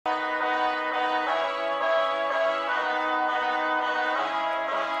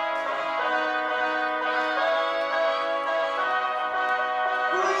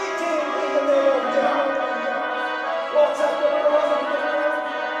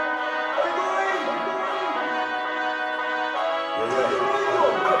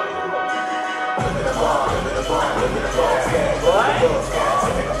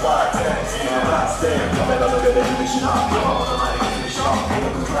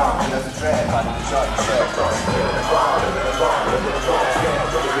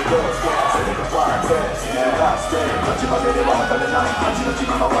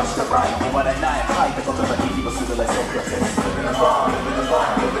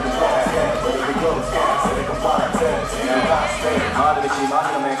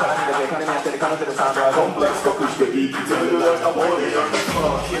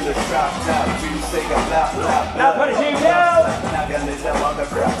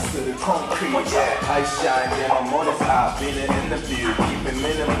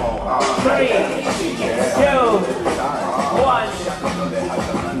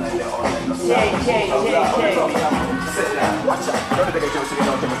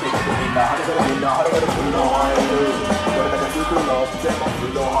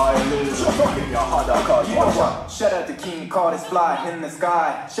Shout out to King Carter's fly in the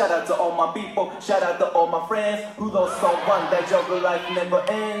sky. Shout out to all my people. Shout out to all my friends. Who those someone that juggle life never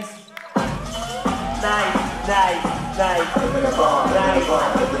ends. Nice, nice, nice, nice.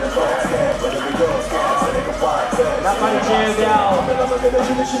 残り10秒。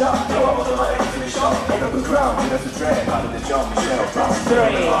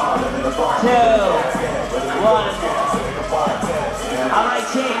3, 2, 1. Alright,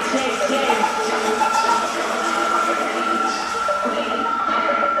 change.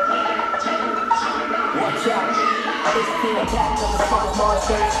 Attack on the front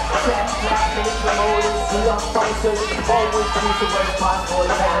monsters, trap, manipulations, we are sponsors, always choose the worst possible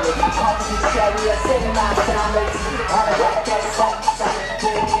environment. Opposite carry a cinematic soundmix, on a black cat side,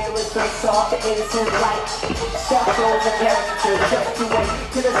 pull here with the soft, the innocent light. Step flows and caricatures, just to wait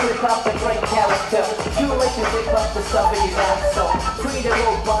till the slip up the great character. You like to zip up the stuff in your mouth, so free the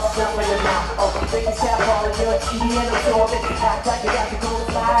robust stuff in your mouth. Oh, take a step all in your tea and absorb it. Act like you got to go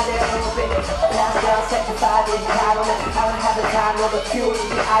slide there a little bit. Pass down, sanctified entitlement. I don't have the time or the purity.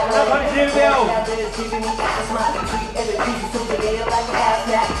 I don't have this giving me asthma. Treat energy to the real like a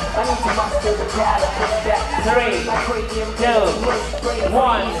hazmat. I need to muster the crowd and push back. 3, 2,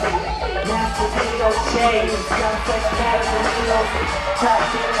 1. Master potato change. Young fresh carrots and potatoes. Try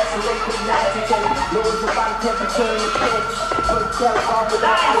to isolate with nitrogen. Lowers the body temperature in the pitch. Put carrots on the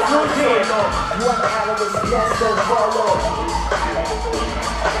line. 1 hour is less than follow.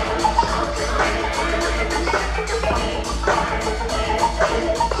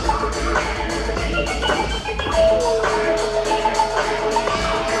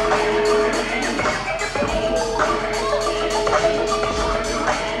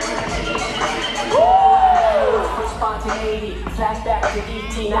 Flashback to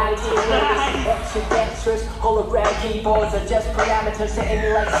ET 1980s. Extra dexterous hologram keyboards are just parameters to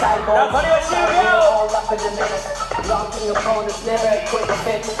emulate cyborgs. All up in the mix. Locking opponents never quick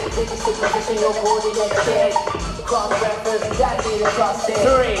fix. Biggest position your coordinate kid. Cross-reference, that's it across it.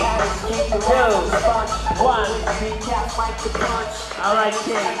 3, 2, 1. Recap, fight the punch. Alright,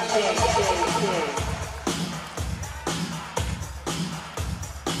 king.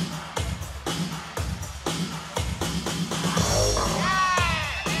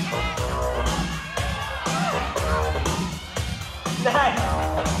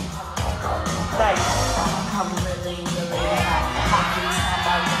 Nice. I'm really happy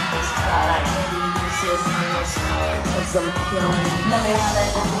about this guy. Some let me holler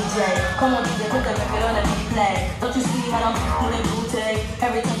at the DJ. Come on, DJ, quick, make it on the replay. Don't you see how I'm feeling booty?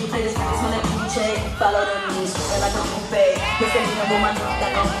 Every time you play this, it's when I DJ. Follow the rules, like a buffet. You're saying I'm on my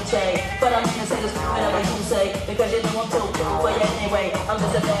like a DJ. But I'm gonna say this whenever you say. Because you know I'm too cool for you anyway. I'm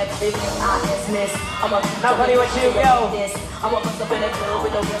just a bad bitch, I dismiss. I'm a nobody what you go. I'm a bust up in the club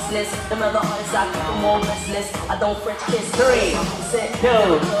with no restless. The other artists I keep them more restless. I don't French kiss. 3,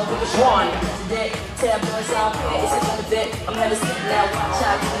 2, 1. Tell boys out here, it's a benefit. I'm having sick now, watch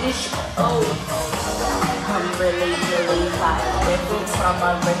out for this. Oh, I'm really hot. Every time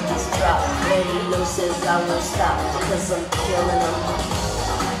I records drop, Lady Lou says I won't stop, cause I'm killing them.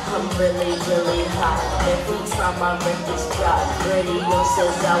 I'm really hot. Every time I records drop, Lady Lou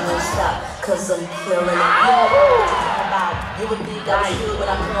says I won't stop, cause I'm killing them. You would think I should when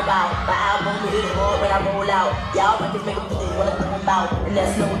I come about. My album hit hard when I roll out. Y'all records make them think what I'm talking about, and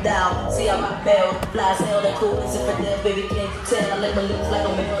that's no doubt. See how my bell flies hell, that cool as if I did, baby can't tell. I let my lips like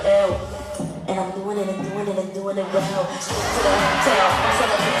I'm in L. And I'm doing it and doing it and doing it well. Straight to the hotel, I'm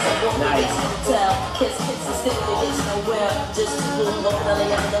selling things I want to get to the tell. Kiss, kiss, and still it is nowhere. Just to move over the land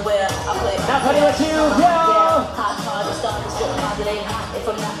of nowhere. I play. Now, honey, what you go? Hot car, just start to strip cause it ain't hot if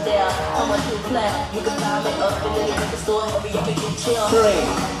I'm not there. I'm a new plan. You can find me up in the liquor store. Maybe you can get chill. 3,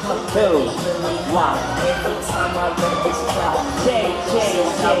 2, 1. Every time I run this crowd. J,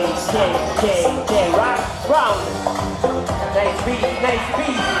 rock, round. Nice beat, nice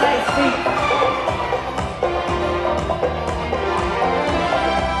beat, nice beat.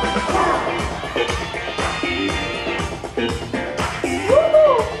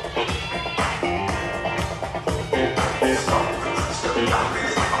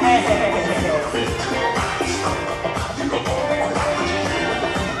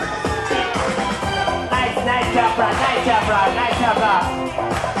 Nice job, bro. Nice job, bro. Nice job, bro.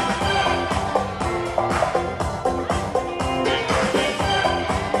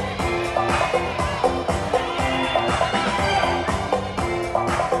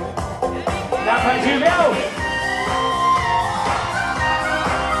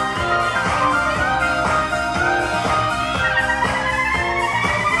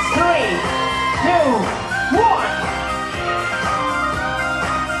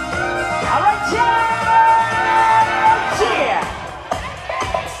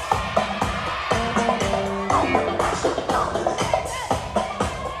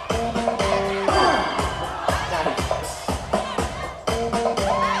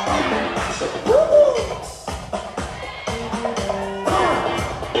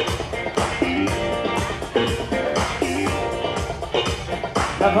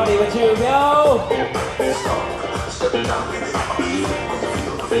 Everybody with you, go!